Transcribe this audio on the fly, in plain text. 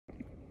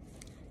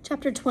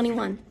Chapter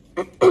 21.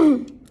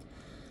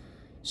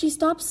 She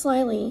stopped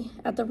slyly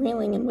at the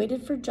railing and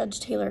waited for Judge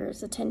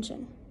Taylor's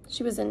attention.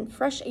 She was in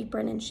fresh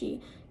apron and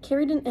she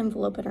carried an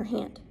envelope in her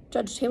hand.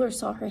 Judge Taylor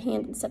saw her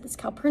hand and said, "It's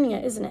Calpurnia,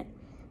 isn't it?"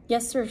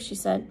 "Yes, sir," she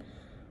said.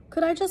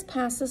 "Could I just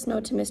pass this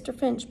note to Mr.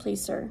 Finch,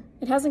 please, sir?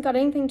 It hasn't got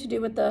anything to do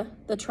with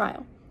the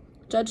trial."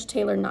 Judge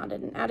Taylor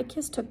nodded, and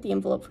Atticus took the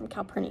envelope from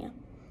Calpurnia.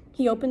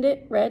 He opened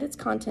it, read its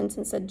contents,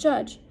 and said,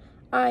 "Judge,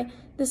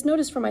 this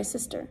note is for my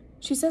sister.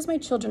 She says my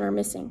children are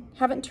missing,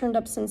 haven't turned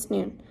up since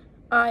noon.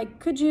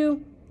 Could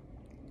you—"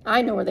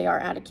 "I know where they are,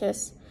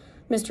 Atticus,"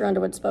 Mr.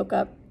 Underwood spoke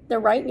up. "They're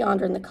right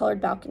yonder in the colored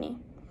balcony.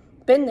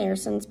 Been there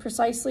since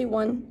precisely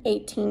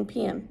 1:18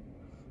 p.m.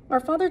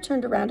 Our father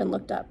turned around and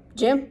looked up.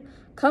 "Jim,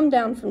 come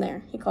down from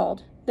there," he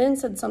called, then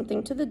said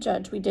something to the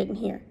judge we didn't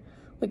hear.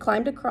 We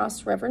climbed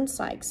across Reverend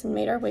Sykes and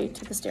made our way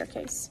to the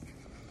staircase.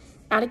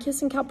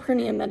 Atticus and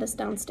Calpurnia met us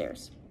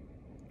downstairs.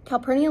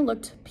 Calpurnia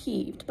looked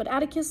peeved, but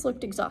Atticus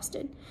looked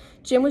exhausted.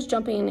 Jim was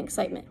jumping in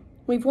excitement.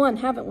 "We've won,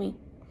 haven't we?"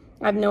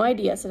 "I've no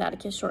idea," said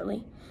Atticus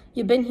shortly.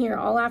 "You've been here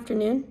all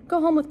afternoon? Go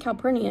home with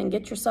Calpurnia and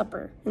get your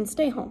supper, and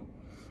stay home."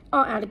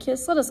 "Oh,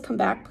 Atticus, let us come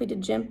back,"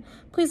 pleaded Jim.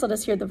 "Please let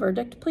us hear the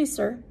verdict. Please,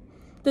 sir.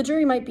 The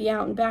jury might be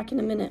out and back in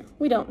a minute.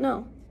 We don't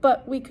know."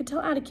 But we could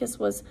tell Atticus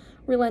was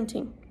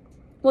relenting.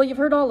 "Well, you've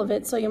heard all of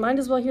it, so you might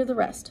as well hear the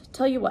rest.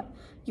 Tell you what,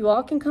 you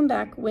all can come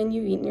back when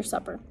you've eaten your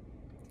supper.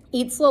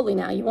 Eat slowly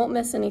now, you won't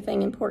miss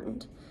anything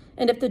important.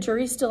 And if the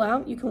jury's still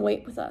out, you can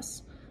wait with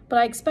us. But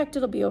I expect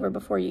it'll be over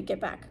before you get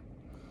back."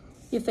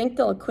 "You think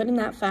they'll acquit him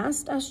that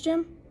fast?" asked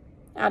Jim.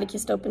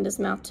 Atticus opened his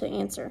mouth to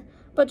answer,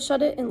 but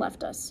shut it and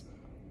left us.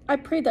 I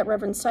prayed that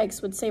Reverend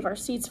Sykes would save our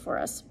seats for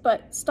us,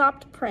 but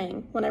stopped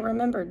praying when I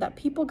remembered that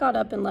people got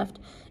up and left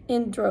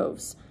in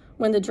droves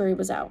when the jury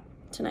was out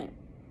tonight.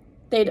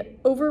 They'd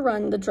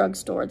overrun the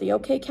drugstore, the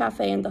OK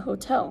Cafe, and the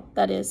hotel,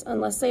 that is,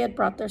 unless they had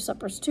brought their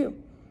suppers too.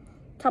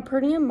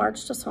 Calpurnia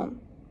marched us home.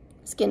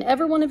 "Skin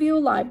every one of you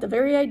alive, the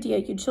very idea,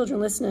 you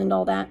children listening and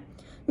all that.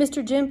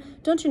 Mr. Jim,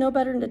 don't you know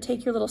better than to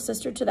take your little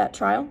sister to that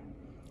trial?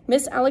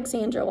 Miss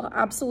Alexandra will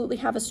absolutely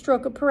have a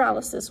stroke of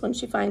paralysis when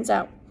she finds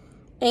out.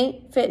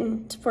 Ain't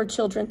fittin' for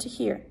children to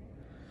hear."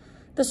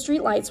 The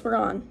street lights were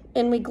on,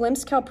 and we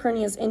glimpsed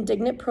Calpurnia's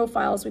indignant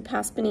profile as we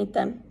passed beneath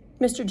them.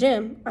 "Mr.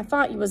 Jim, I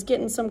thought you was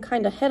getting some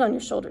kind of head on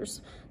your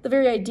shoulders. The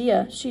very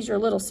idea she's your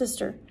little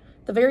sister.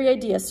 The very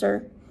idea,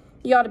 sir.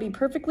 You ought to be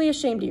perfectly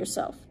ashamed of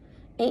yourself.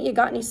 Ain't you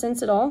got any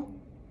sense at all?"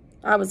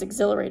 I was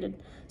exhilarated.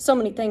 So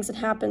many things had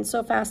happened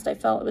so fast I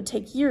felt it would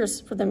take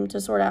years for them to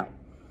sort out.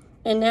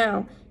 And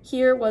now,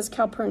 here was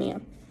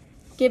Calpurnia,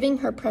 giving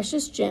her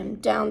precious Jim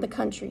down the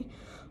country.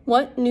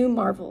 What new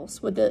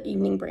marvels would the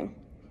evening bring?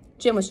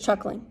 Jim was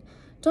chuckling.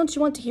 "Don't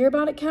you want to hear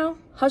about it, Cal?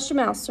 Hush your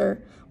mouth, sir.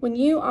 When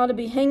you ought to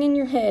be hanging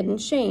your head in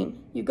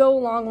shame, you go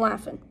along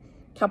laughing."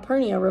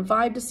 Calpurnia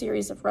revived a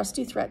series of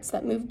rusty threats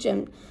that moved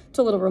Jim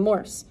to little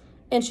remorse,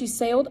 and she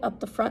sailed up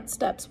the front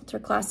steps with her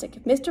classic,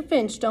 "If Mr.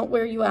 Finch don't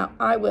wear you out,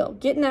 I will.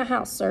 Get in that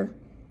house, sir."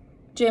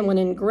 Jim went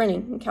in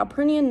grinning, and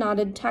Calpurnia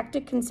nodded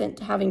tacit consent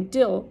to having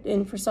Dill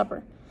in for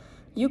supper.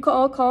 "You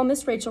all call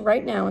Miss Rachel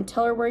right now and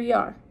tell her where you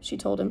are," she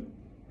told him.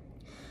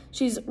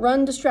 "She's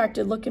run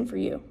distracted looking for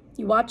you.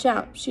 You watch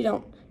out she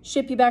don't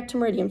ship you back to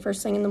Meridian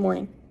first thing in the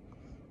morning."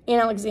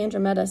 Aunt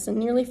Alexandra met us and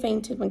nearly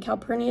fainted when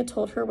Calpurnia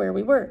told her where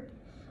we were.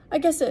 I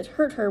guess it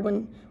hurt her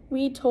when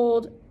we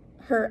told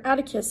her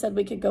Atticus said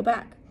we could go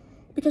back,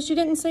 because she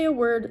didn't say a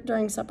word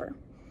during supper.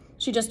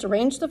 She just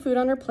arranged the food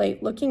on her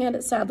plate, looking at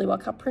it sadly while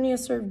Calpurnia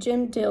served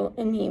Jim, Dill,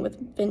 and me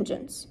with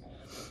vengeance.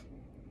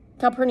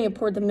 Calpurnia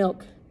poured the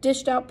milk,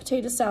 dished out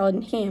potato salad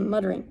and ham,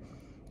 muttering,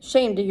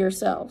 "Shame to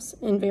yourselves,"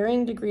 in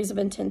varying degrees of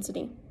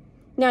intensity.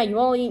 "Now, you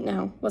all eat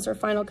now," was her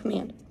final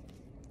command.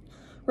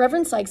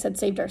 Reverend Sykes had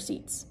saved our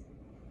seats.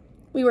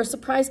 We were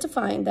surprised to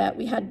find that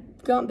we had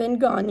been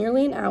gone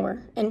nearly an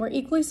hour, and were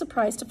equally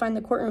surprised to find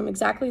the courtroom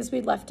exactly as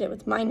we'd left it,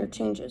 with minor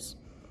changes.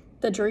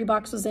 The jury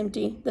box was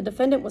empty, the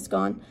defendant was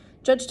gone,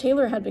 Judge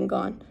Taylor had been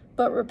gone,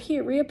 but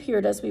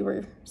reappeared as we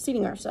were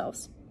seating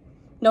ourselves.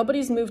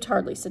 "Nobody's moved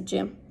hardly," said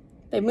Jim.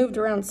 "They moved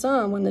around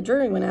some when the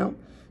jury went out,"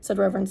 said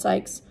Reverend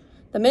Sykes.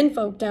 "The men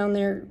folk down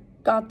there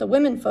got the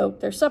women folk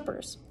their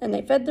suppers, and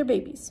they fed their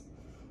babies."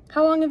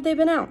 "How long have they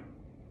been out?"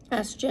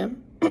 asked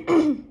Jim.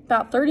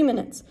 "About 30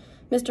 minutes.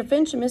 Mr.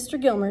 Finch and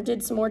Mr. Gilmer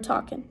did some more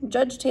talking.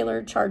 Judge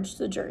Taylor charged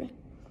the jury."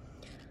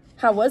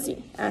 "How was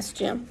he?" asked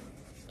Jim.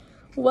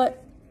 What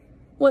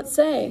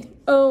say?"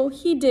 "Oh,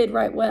 he did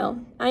right well.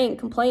 I ain't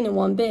complaining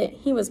one bit.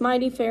 He was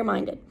mighty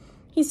fair-minded.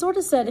 He sort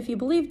of said, if you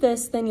believe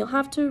this, then you'll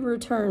have to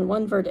return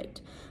one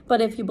verdict. But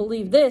if you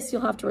believe this,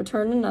 you'll have to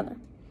return another."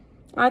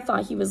 I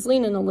thought he was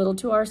leaning a little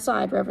to our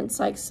side. Reverend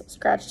Sykes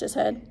scratched his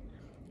head.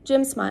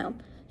 Jim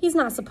smiled. "He's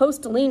not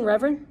supposed to lean,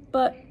 Reverend,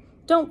 but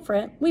don't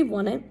fret. We've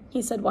won it,"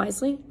 he said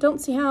wisely. "Don't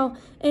see how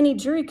any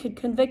jury could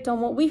convict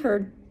on what we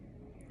heard."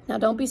 "Now,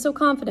 don't be so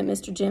confident,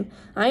 Mr. Jim.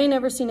 I ain't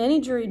ever seen any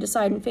jury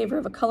decide in favor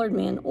of a colored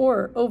man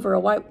or over a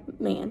white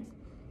man."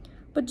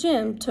 But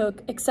Jim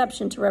took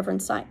exception to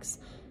Reverend Sykes,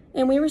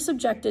 and we were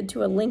subjected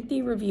to a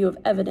lengthy review of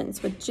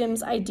evidence with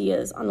Jim's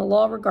ideas on the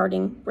law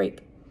regarding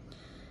rape.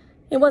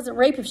 It wasn't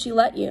rape if she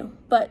let you,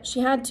 but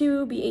she had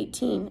to be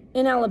 18.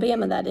 In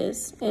Alabama, that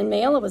is. In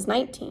Mayella was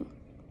 19.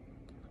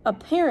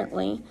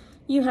 Apparently,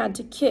 you had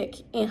to kick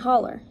and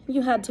holler.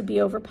 You had to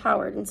be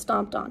overpowered and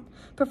stomped on,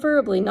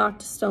 preferably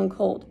knocked stone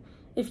cold.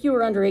 If you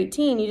were under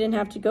 18, you didn't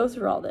have to go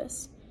through all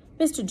this.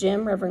 Mr.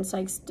 Jim, Reverend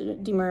Sykes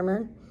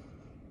demurmured,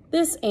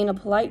 this ain't a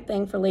polite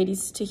thing for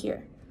ladies to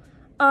hear.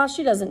 Ah,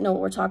 she doesn't know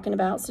what we're talking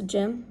about, said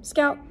Jim.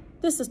 Scout,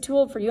 this is too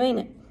old for you, ain't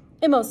it?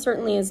 It most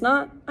certainly is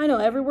not. I know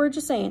every word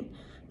you're saying.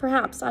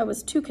 Perhaps I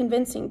was too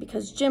convincing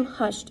because Jim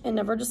hushed and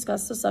never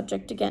discussed the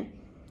subject again.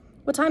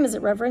 What time is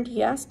it, Reverend?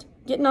 He asked.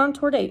 Getting on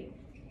toward 8.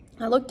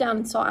 I looked down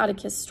and saw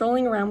Atticus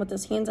strolling around with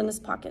his hands in his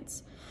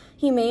pockets.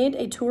 He made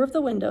a tour of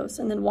the windows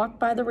and then walked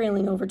by the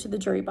railing over to the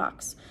jury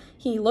box.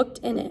 He looked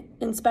in it,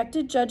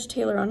 inspected Judge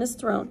Taylor on his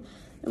throne,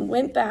 and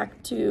went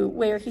back to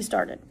where he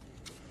started.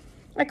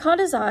 I caught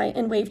his eye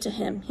and waved to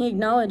him. He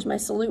acknowledged my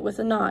salute with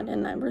a nod,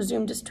 and I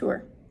resumed his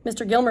tour.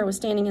 Mr. Gilmer was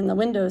standing in the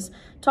windows,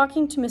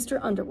 talking to Mr.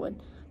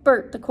 Underwood.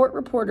 Bert, the court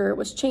reporter,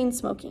 was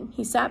chain-smoking.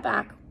 He sat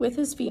back with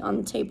his feet on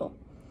the table.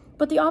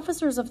 But the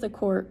officers of the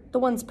court, the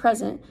ones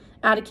present,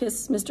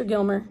 Atticus, Mr.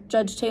 Gilmer,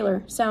 Judge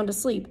Taylor, sound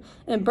asleep,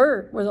 and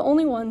Bert were the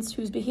only ones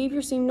whose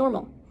behavior seemed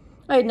normal.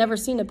 I had never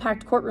seen a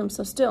packed courtroom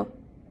so still.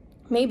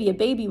 Maybe a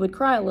baby would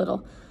cry a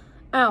little,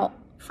 out,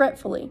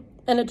 fretfully,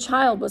 and a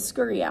child would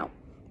scurry out.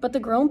 But the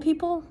grown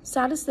people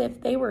sat as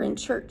if they were in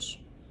church.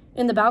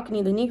 In the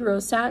balcony, the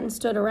Negroes sat and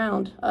stood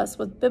around us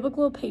with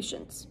biblical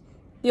patience.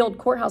 The old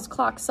courthouse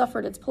clock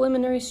suffered its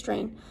preliminary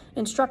strain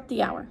and struck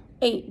the hour,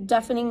 8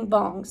 deafening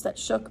bongs that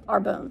shook our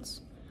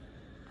bones.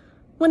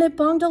 When it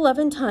bonged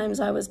 11 times,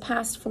 I was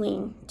past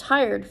fleeing,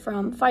 tired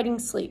from fighting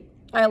sleep.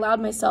 I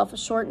allowed myself a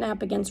short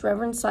nap against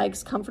Reverend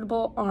Sykes'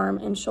 comfortable arm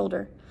and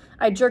shoulder.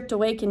 I jerked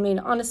awake and made an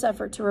honest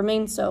effort to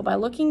remain so by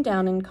looking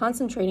down and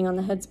concentrating on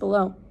the heads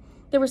below.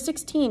 There were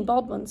 16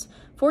 bald ones,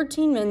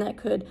 14 men that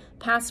could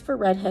pass for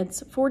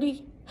redheads,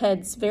 40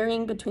 heads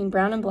varying between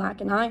brown and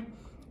black, and I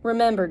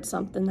remembered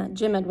something that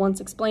Jim had once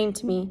explained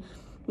to me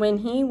when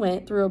he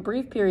went through a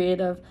brief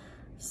period of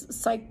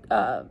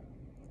psycho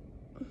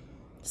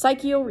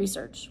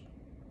research.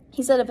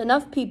 He said if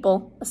enough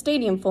people, a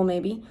stadium full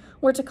maybe,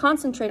 were to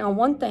concentrate on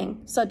one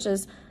thing, such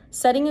as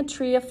setting a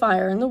tree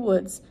afire in the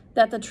woods,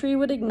 that the tree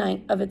would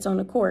ignite of its own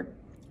accord.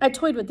 I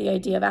toyed with the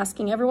idea of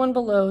asking everyone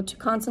below to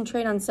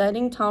concentrate on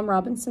setting Tom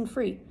Robinson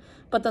free,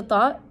 but the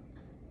thought,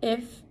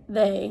 if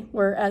they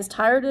were as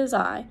tired as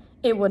I,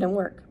 it wouldn't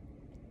work.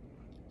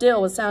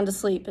 Dill was sound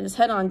asleep, his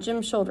head on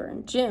Jim's shoulder,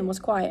 and Jim was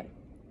quiet.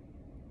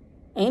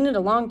 Ain't it a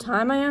long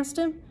time? I asked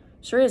him.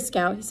 Sure is,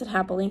 Scout, he said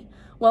happily.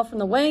 Well, from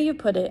the way you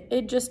put it,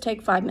 it'd just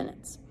take 5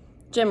 minutes.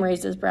 Jim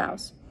raised his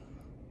brows.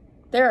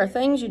 There are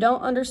things you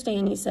don't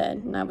understand, he said,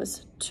 and I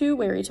was too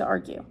wary to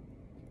argue.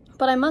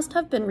 But I must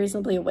have been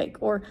reasonably awake,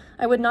 or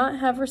I would not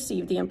have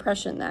received the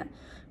impression that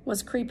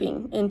was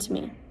creeping into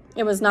me.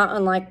 It was not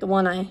unlike the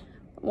one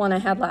I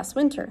had last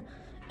winter,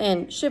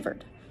 and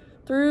shivered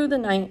through the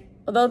night,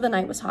 although the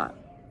night was hot.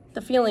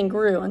 The feeling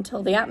grew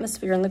until the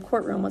atmosphere in the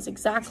courtroom was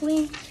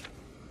exactly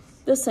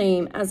the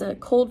same as a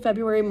cold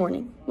February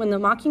morning, when the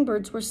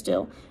mockingbirds were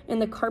still,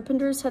 and the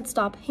carpenters had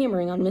stopped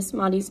hammering on Miss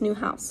Maudie's new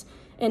house,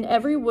 and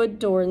every wood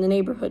door in the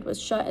neighborhood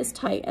was shut as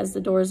tight as the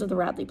doors of the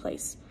Radley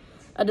place.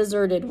 A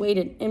deserted,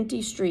 weighted,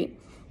 empty street,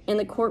 and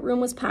the courtroom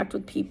was packed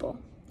with people.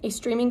 A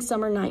streaming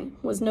summer night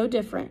was no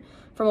different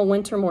from a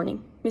winter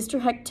morning.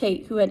 Mr. Heck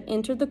Tate, who had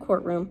entered the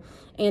courtroom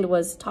and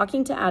was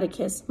talking to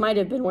Atticus, might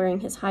have been wearing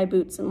his high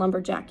boots and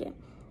lumber jacket.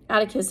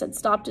 Atticus had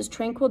stopped his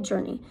tranquil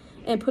journey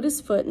and put his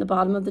foot in the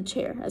bottom of the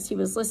chair as he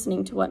was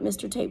listening to what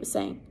Mr. Tate was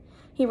saying.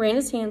 He ran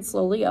his hand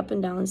slowly up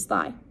and down his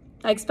thigh.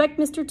 I expect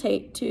Mr.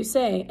 Tate to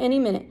say any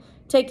minute,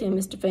 take him,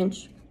 Mr.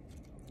 Finch.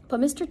 But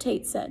Mr.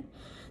 Tate said,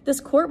 this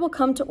court will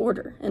come to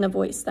order, in a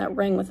voice that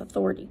rang with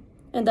authority,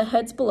 and the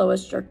heads below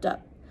us jerked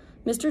up.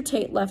 Mr.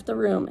 Tate left the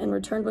room and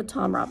returned with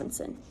Tom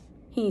Robinson.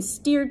 He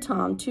steered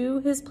Tom to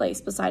his place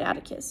beside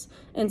Atticus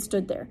and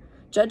stood there.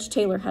 Judge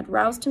Taylor had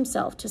roused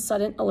himself to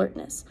sudden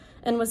alertness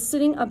and was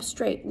sitting up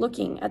straight,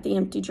 looking at the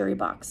empty jury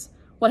box.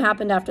 What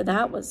happened after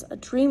that was a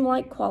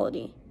dreamlike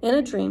quality. In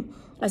a dream,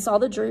 I saw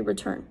the jury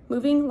return,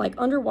 moving like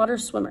underwater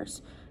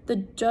swimmers. The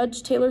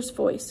Judge Taylor's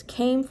voice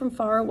came from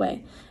far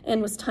away and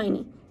was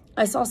tiny.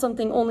 I saw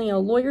something only a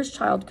lawyer's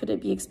child could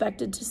be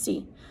expected to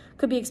see,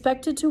 could be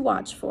expected to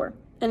watch for,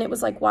 and it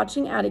was like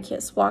watching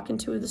Atticus walk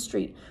into the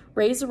street,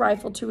 raise the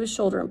rifle to his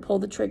shoulder and pull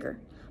the trigger,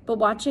 but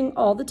watching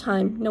all the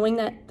time, knowing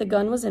that the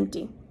gun was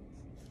empty.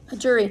 A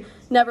jury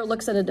never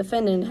looks at a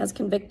defendant as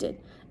convicted,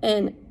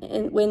 and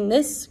when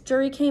this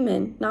jury came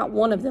in, not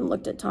one of them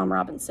looked at Tom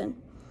Robinson.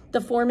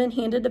 The foreman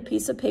handed a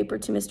piece of paper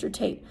to Mr.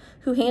 Tate,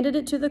 who handed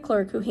it to the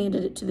clerk, who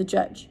handed it to the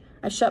judge.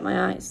 I shut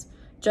my eyes.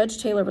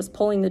 Judge Taylor was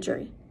polling the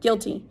jury.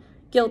 Guilty,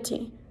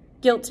 guilty,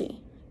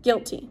 guilty,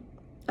 guilty.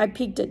 I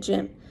peeked at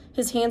Jim.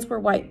 His hands were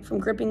white from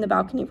gripping the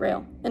balcony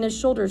rail, and his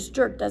shoulders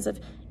jerked as if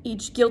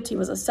each guilty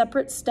was a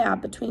separate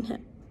stab between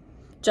him.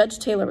 Judge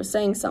Taylor was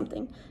saying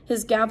something.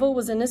 His gavel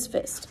was in his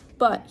fist,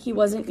 but he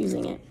wasn't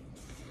using it.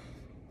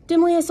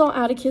 Dimly, I saw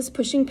Atticus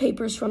pushing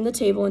papers from the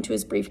table into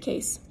his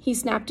briefcase. He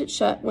snapped it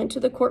shut, went to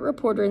the court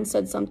reporter and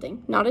said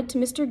something, nodded to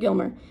Mr.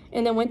 Gilmer,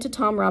 and then went to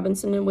Tom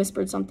Robinson and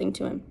whispered something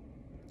to him.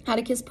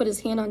 Atticus put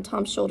his hand on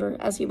Tom's shoulder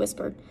as he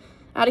whispered.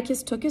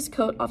 Atticus took his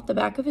coat off the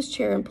back of his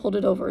chair and pulled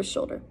it over his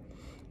shoulder.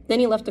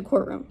 Then he left the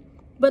courtroom,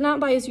 but not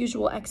by his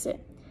usual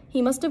exit.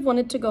 He must have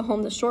wanted to go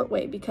home the short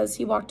way because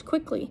he walked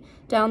quickly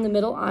down the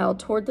middle aisle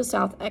toward the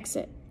south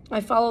exit.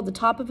 I followed the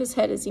top of his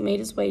head as he made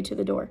his way to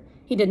the door.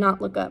 He did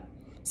not look up.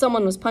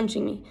 Someone was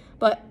punching me,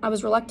 but I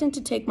was reluctant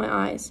to take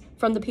my eyes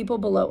from the people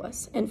below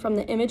us and from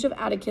the image of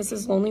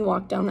Atticus's lonely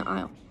walk down the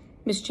aisle.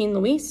 Miss Jean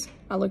Louise?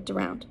 I looked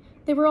around.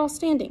 They were all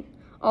standing,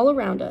 all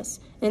around us,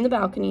 in the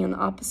balcony on the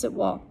opposite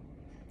wall.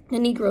 The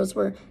Negroes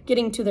were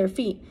getting to their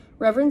feet.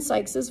 Reverend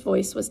Sykes's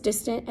voice was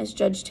distant as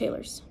Judge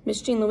Taylor's.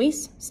 Miss Jean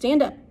Louise,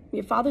 stand up.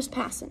 Your father's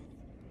passing.